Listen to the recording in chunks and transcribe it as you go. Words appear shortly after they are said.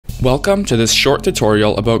Welcome to this short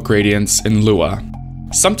tutorial about gradients in Lua.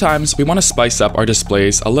 Sometimes we want to spice up our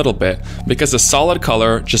displays a little bit because a solid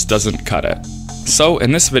color just doesn't cut it. So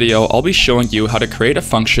in this video, I'll be showing you how to create a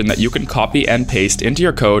function that you can copy and paste into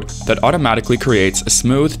your code that automatically creates a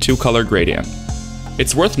smooth two-color gradient.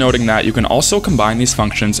 It's worth noting that you can also combine these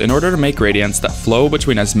functions in order to make gradients that flow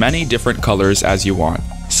between as many different colors as you want.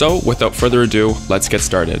 So without further ado, let's get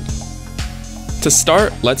started. To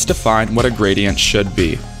start, let's define what a gradient should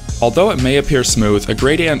be. Although it may appear smooth, a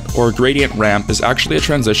gradient or gradient ramp is actually a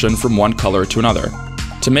transition from one color to another.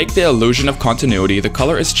 To make the illusion of continuity, the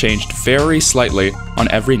color is changed very slightly on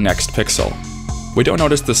every next pixel. We don't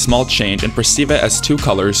notice the small change and perceive it as two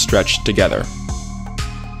colors stretched together.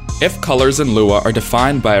 If colors in Lua are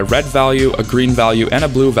defined by a red value, a green value, and a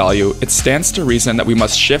blue value, it stands to reason that we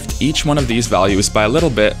must shift each one of these values by a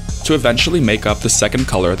little bit to eventually make up the second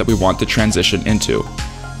color that we want to transition into.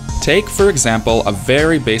 Take, for example, a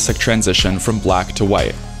very basic transition from black to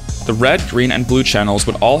white. The red, green, and blue channels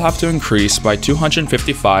would all have to increase by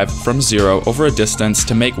 255 from 0 over a distance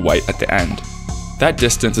to make white at the end. That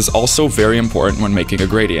distance is also very important when making a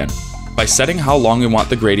gradient. By setting how long we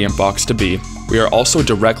want the gradient box to be, we are also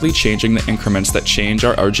directly changing the increments that change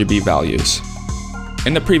our RGB values.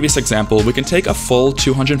 In the previous example, we can take a full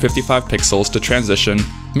 255 pixels to transition,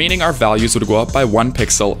 meaning our values would go up by 1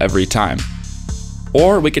 pixel every time.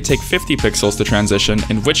 Or we could take 50 pixels to transition,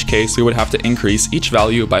 in which case we would have to increase each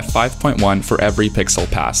value by 5.1 for every pixel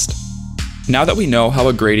passed. Now that we know how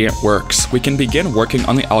a gradient works, we can begin working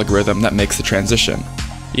on the algorithm that makes the transition.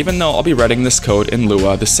 Even though I'll be writing this code in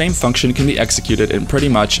Lua, the same function can be executed in pretty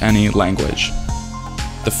much any language.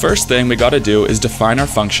 The first thing we gotta do is define our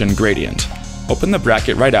function gradient. Open the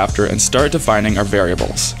bracket right after and start defining our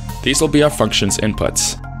variables. These will be our function's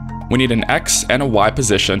inputs. We need an x and a y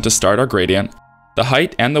position to start our gradient, the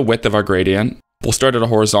height and the width of our gradient. We'll start at a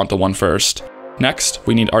horizontal one first. Next,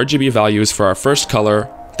 we need RGB values for our first color,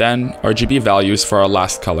 then RGB values for our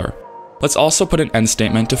last color. Let's also put an end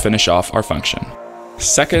statement to finish off our function.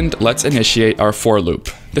 Second, let's initiate our for loop.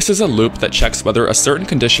 This is a loop that checks whether a certain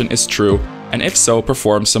condition is true, and if so,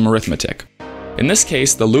 performs some arithmetic. In this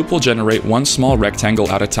case, the loop will generate one small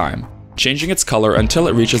rectangle at a time, changing its color until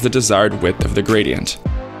it reaches the desired width of the gradient.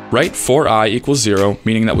 Write for I equals 0,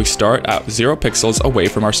 meaning that we start at 0 pixels away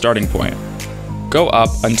from our starting point. Go up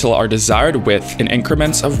until our desired width in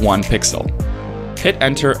increments of 1 pixel. Hit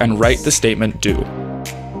enter and write the statement do.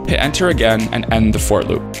 Hit enter again and end the for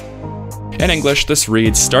loop. In English, this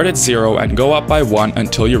reads start at 0 and go up by 1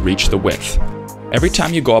 until you reach the width. Every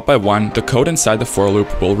time you go up by 1, the code inside the for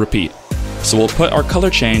loop will repeat. So we'll put our color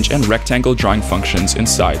change and rectangle drawing functions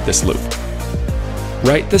inside this loop.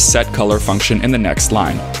 Write the setColor function in the next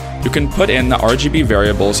line. You can put in the RGB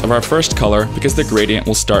variables of our first color because the gradient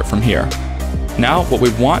will start from here. Now what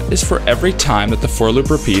we want is for every time that the for loop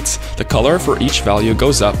repeats, the color for each value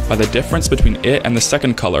goes up by the difference between it and the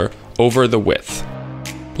second color over the width.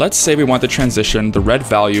 Let's say we want to transition the red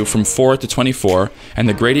value from 4 to 24 and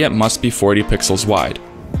the gradient must be 40 pixels wide.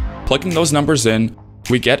 Plugging those numbers in,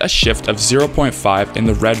 we get a shift of 0.5 in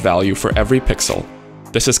the red value for every pixel.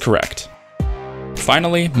 This is correct.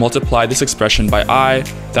 Finally, multiply this expression by I,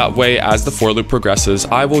 that way as the for loop progresses,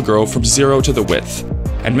 I will grow from 0 to the width.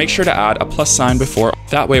 And make sure to add a plus sign before,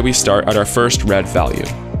 that way we start at our first red value.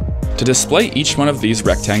 To display each one of these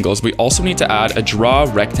rectangles, we also need to add a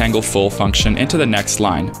drawRectFull function into the next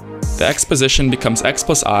line. The x position becomes x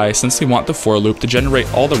plus I since we want the for loop to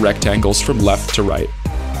generate all the rectangles from left to right.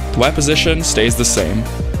 The y position stays the same.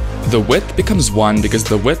 The width becomes 1 because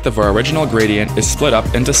the width of our original gradient is split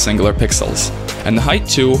up into singular pixels, and the height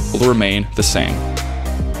too will remain the same.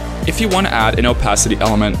 If you want to add an opacity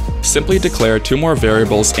element, simply declare 2 more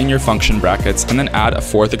variables in your function brackets and then add a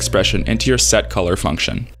 4th expression into your setColor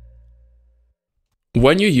function.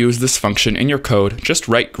 When you use this function in your code, just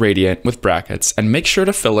write gradient with brackets and make sure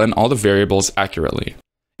to fill in all the variables accurately.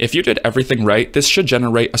 If you did everything right, this should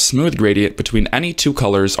generate a smooth gradient between any 2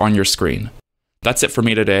 colors on your screen. That's it for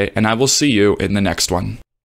me today, and I will see you in the next one.